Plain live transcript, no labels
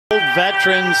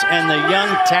veterans and the young,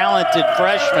 talented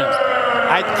freshmen.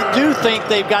 I do think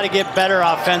they've got to get better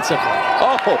offensively.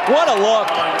 Oh, what a look.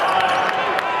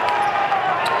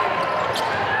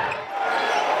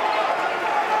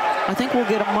 I think we'll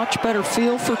get a much better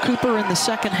feel for Cooper in the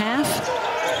second half.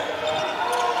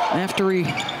 After he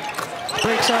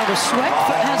breaks out of a sweat,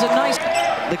 has a nice,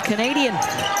 the Canadian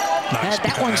had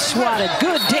that one swatted.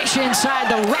 Good dish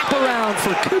inside the wraparound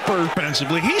for Cooper.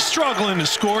 Defensively, he's struggling to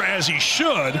score as he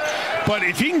should, but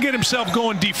if he can get himself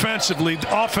going defensively, the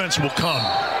offense will come.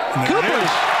 Cooper,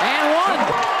 and one.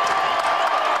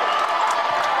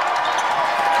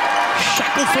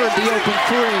 Shackelford the open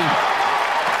three.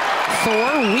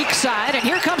 Thor, weak side, and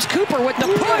here comes Cooper with the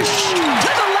push to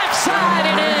the left side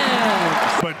and in.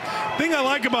 But thing I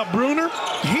like about Bruner,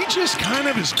 he just kind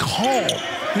of is calm.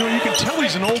 You know, you can tell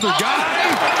he's an older guy.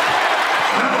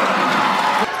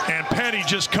 And Petty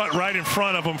just cut right in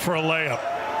front of him for a layup.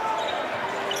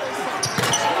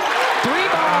 Three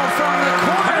ball from the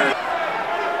corner.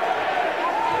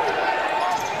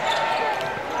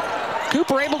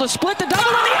 Cooper able to split the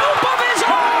double on the oop of his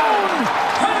own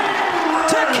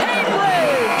to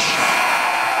Cambridge.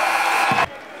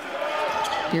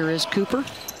 Here is Cooper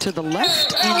to the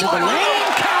left into the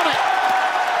lane. Count it.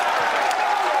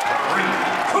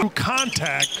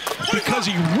 Contact, because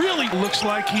he really looks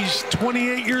like he's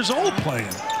 28 years old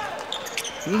playing.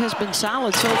 He has been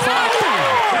solid so far.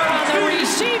 On the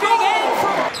receiving end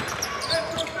from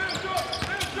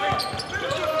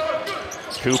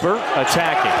Cooper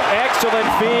attacking. Excellent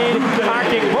feed.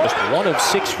 Parking. Just 1 of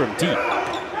 6 from deep,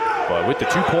 but with the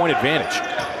 2-point advantage.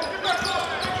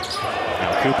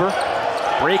 Now Cooper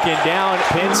breaking down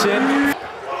Pinson.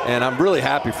 And I'm really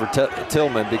happy for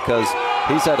Tillman because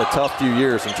he's had a tough few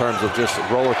years in terms of just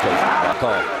roller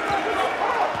coaster.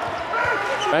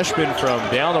 Freshman from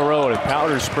down the road in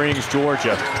Powder Springs,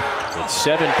 Georgia, with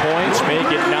 7 points, make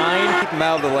it 9. Keep him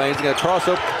out of the lanes. He's going to cross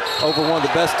over one of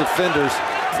the best defenders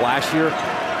last year,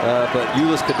 but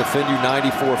Ulis could defend you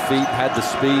 94 feet, had the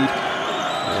speed.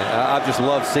 I've just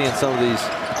loved seeing some of these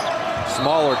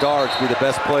smaller guards be the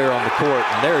best player on the court,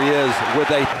 and there he is with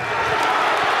a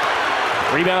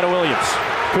rebound to Williams.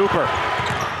 Cooper,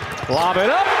 lob it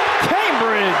up,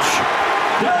 Cambridge.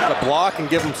 The block and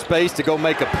give him space to go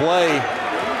make a play,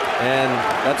 and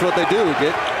that's what they do.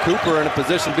 Get Cooper in a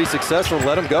position to be successful,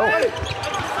 let him go.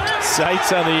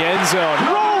 Sights on the end zone,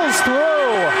 rolls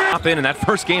through. Up in that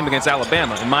first game against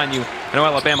Alabama, and mind you, I know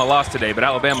Alabama lost today, but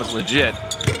Alabama's legit.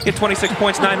 Hit 26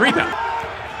 points, 9 rebounds.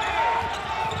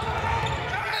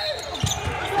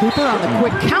 Cooper on the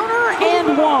quick counter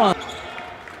and one.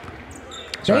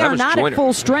 They are not at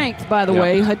full strength, by the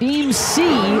way. Hadim C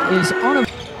is on a...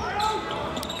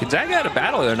 Gonzaga had a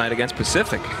battle the other night against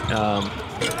Pacific.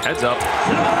 Heads up.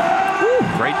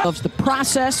 Great. Loves the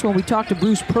process. When we talked to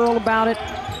Bruce Pearl about it,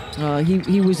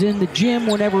 he was in the gym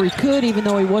whenever he could, even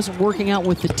though he wasn't working out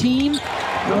with the team.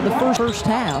 The first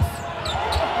half,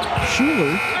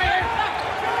 Schuler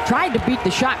tried to beat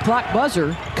the shot clock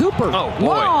buzzer. Cooper,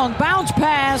 long bounce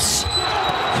pass.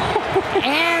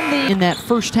 And in that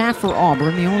first half for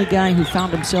Auburn, the only guy who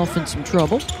found himself in some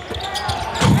trouble.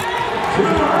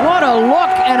 What a look,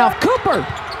 and a Cooper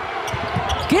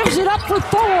gives it up for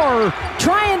Thor,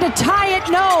 trying to tie it,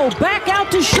 no. Back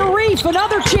out to Sharife,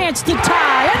 another chance to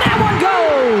tie, and that one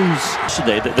goes.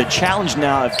 Today, the challenge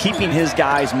now of keeping his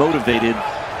guys motivated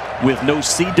with no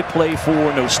seed to play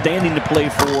for, no standing to play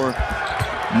for.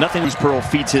 Nothing. Pearl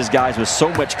feeds his guys with so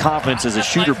much confidence as a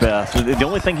shooter, Beth. The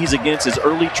only thing he's against is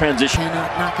early transition.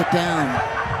 Cannot knock it down.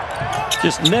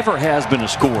 Just never has been a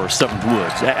scorer, Seventh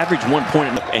Woods. Average 1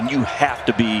 point, and you have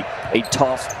to be a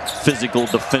tough, physical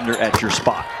defender at your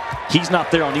spot. He's not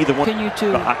there on either one. Continue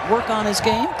to work on his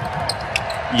game?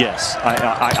 Yes,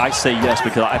 I say yes,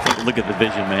 because I think, look at the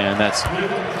vision, man.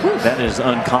 That is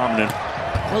uncommon.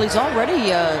 Well, he's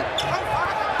already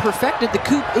perfected the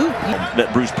coop oop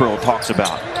that Bruce Pearl talks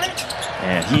about,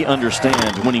 and he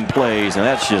understands winning plays, and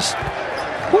that's just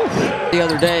the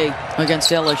other day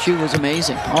against LSU was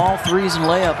amazing. All threes and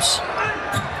layups.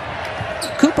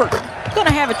 Cooper gonna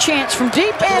have a chance from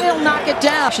deep, and he'll knock it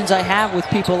down. I have with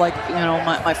people like, you know,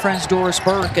 my friends Doris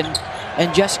Burke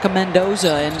and Jessica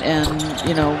Mendoza and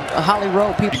you know, Holly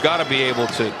Rowe. People, you got to be able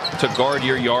to guard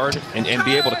your yard and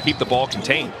be able to keep the ball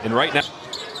contained. And right now,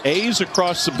 A's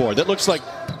across the board. That looks like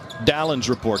Dallin's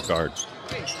report card.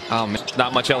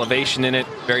 Not much elevation in it.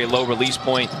 Very low release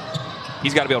point.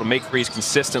 He's got to be able to make threes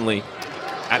consistently.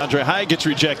 Andre High gets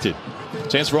rejected.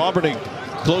 Chance for Auburn to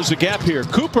close the gap here.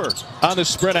 Cooper on the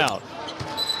sprint out.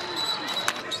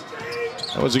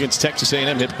 That was against Texas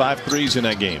A&M. Hit 5 threes in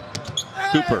that game.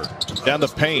 Cooper down the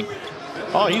paint.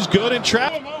 Oh, he's good in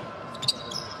trap.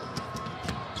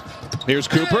 Here's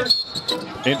Cooper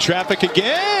in traffic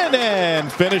again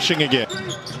and finishing again.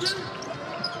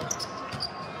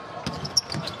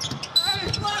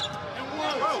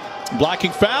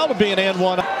 Blocking foul to be an and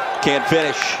one. Can't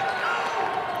finish.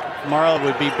 Marla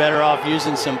would be better off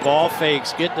using some ball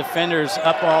fakes, get defenders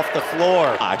up off the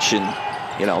floor. Action.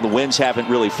 You know, the winds haven't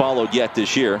really followed yet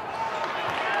this year.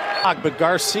 But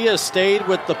Garcia stayed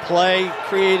with the play,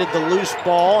 created the loose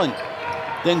ball, and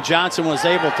then Johnson was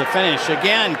able to finish.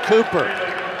 Again, Cooper.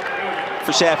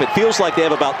 First half, it feels like they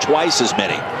have about twice as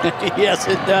many. Yes,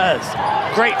 it does.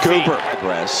 Great Cooper. feet.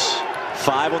 Progress.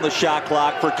 5 on the shot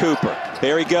clock for Cooper.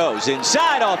 There he goes.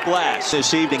 Inside off glass.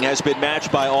 This evening has been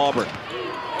matched by Auburn.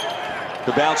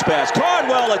 The bounce pass.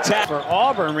 Cardwell attack. For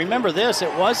Auburn, remember this,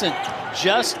 it wasn't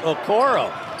just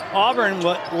Okoro. Auburn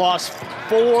lost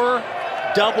 4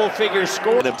 double-figure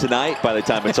scores. Tonight, by the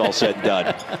time it's all said and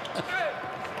done.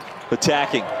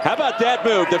 Attacking. How about that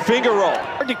move? The finger roll.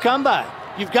 Hard to come by.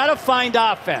 You've got to find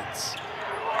offense.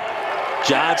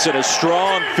 Johnson, a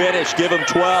strong finish. Give him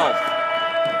 12.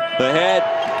 The head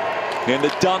and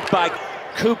the dunk by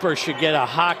Cooper should get a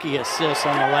hockey assist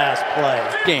on the last play.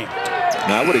 Game.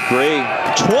 I would agree.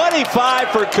 25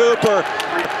 for Cooper.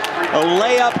 A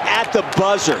layup at the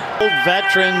buzzer. Old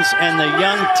veterans and the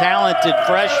young talented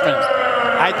freshmen.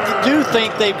 I do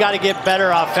think they've got to get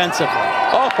better offensively.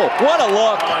 Oh, what a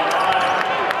look.